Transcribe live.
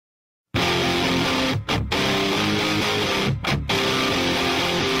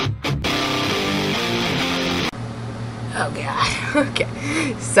Oh god. Okay.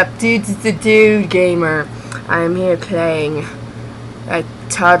 Sup dudes, it's the Dude Gamer. I am here playing a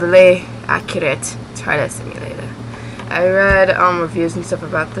totally accurate toilet simulator. I read reviews and stuff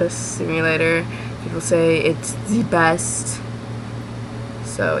about this simulator. People say it's the best.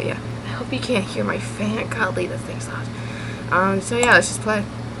 So yeah. I hope you can't hear my fan. Golly, this thing's loud. So yeah, let's just play.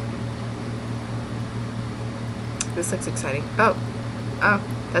 This looks exciting. Oh,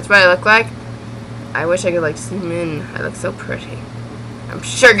 that's what I look like? I wish I could like zoom in. I look so pretty. I'm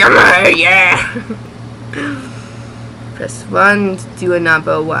sugar mama, yeah! Press 1 to do a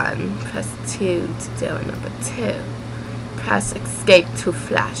number 1. Press 2 to do a number 2. Press escape to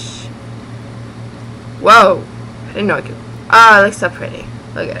flash. Whoa! I didn't know I could. Oh, it looks so pretty.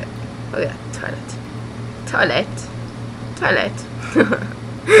 Look at it. Look at that. Toilet. Toilet. Toilet.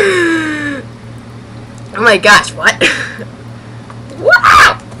 Oh my gosh, what?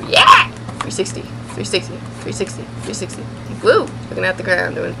 Wow! Yeah! 360. 360. 360. 360. Woo! Looking at the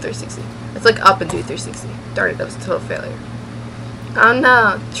ground doing 360. Let's look up and do 360. Darn it, that was a total failure. Oh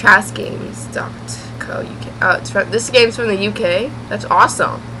no. Trashgames.co UK. Oh, it's from, this game's from the UK? That's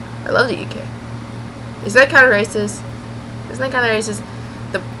awesome. I love the UK. Is that kind of racist? Isn't that kind of racist?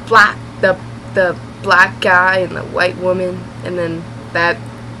 The black guy and the white woman, and then that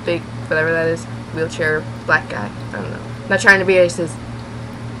big, whatever that is, wheelchair black guy. I don't know. Not trying to be racist.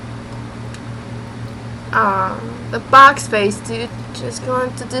 The box face dude just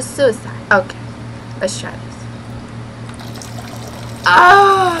going to do suicide. Okay, let's try this.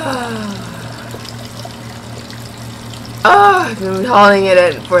 I've been holding it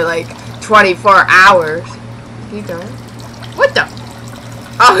in for like 24 hours. Keep going. What the?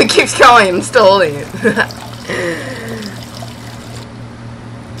 Oh, it keeps going. I'm still holding it.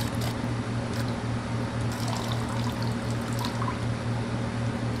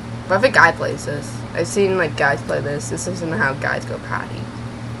 What if a guy plays this? I've seen like guys play this. This isn't how guys go potty.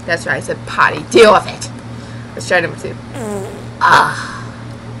 That's right, I said potty. Deal with it. Let's try number 2.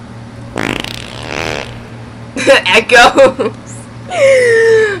 Echoes.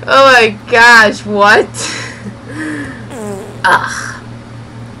 Oh my gosh, what?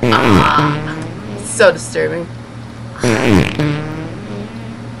 It's so disturbing.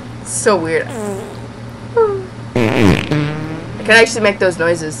 It's so weird. I can actually make those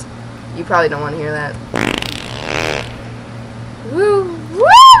noises. You probably don't want to hear that. Woo!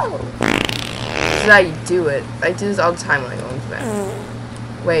 Woo! This is how you do it. I do this all the time when I go into bed.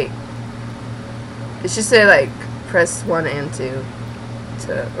 Wait. It should say like press 1 and 2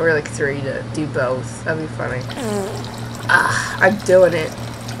 to, or like 3 to do both. That'd be funny. I'm doing it.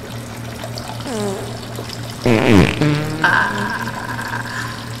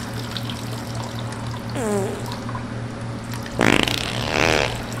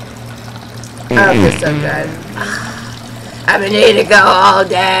 Oh, this is so good. I've been needing to go all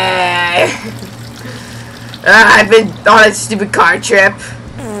day. I've been on a stupid car trip.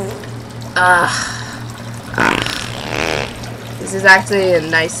 This is actually a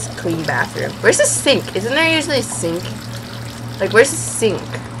nice, clean bathroom. Where's the sink? Isn't there usually a sink? Like, where's the sink?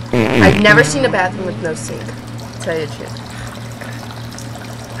 I've never seen a bathroom with no sink. To tell you the truth.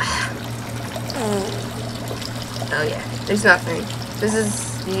 Oh yeah, there's nothing. This is.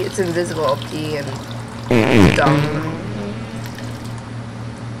 It's invisible, pee and dumb.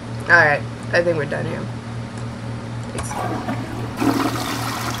 Alright, I think we're done here.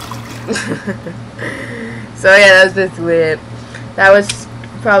 So yeah, that was basically it. That was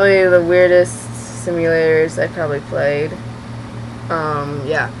probably the weirdest simulators I probably played.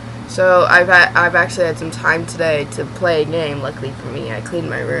 Yeah. So I've actually had some time today to play a game. Luckily for me, I cleaned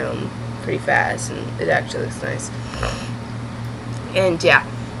my room pretty fast, and it actually looks nice. And yeah,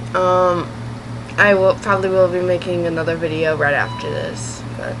 I probably will be making another video right after this.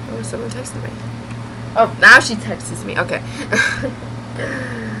 But someone texted me. Oh, now she texts me. Okay.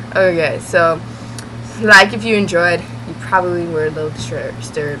 Okay, so like if you enjoyed. You probably were a little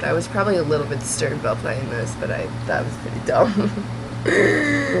disturbed. I was probably a little bit disturbed while playing this, but I thought it was pretty dumb.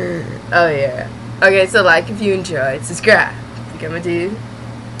 Oh yeah. Okay, so like if you enjoyed, subscribe, become a dude,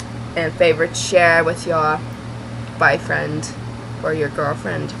 and favorite, share with your boyfriend or your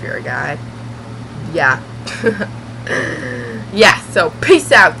girlfriend if you're a guy. Yeah. Yeah, so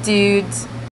peace out, dudes.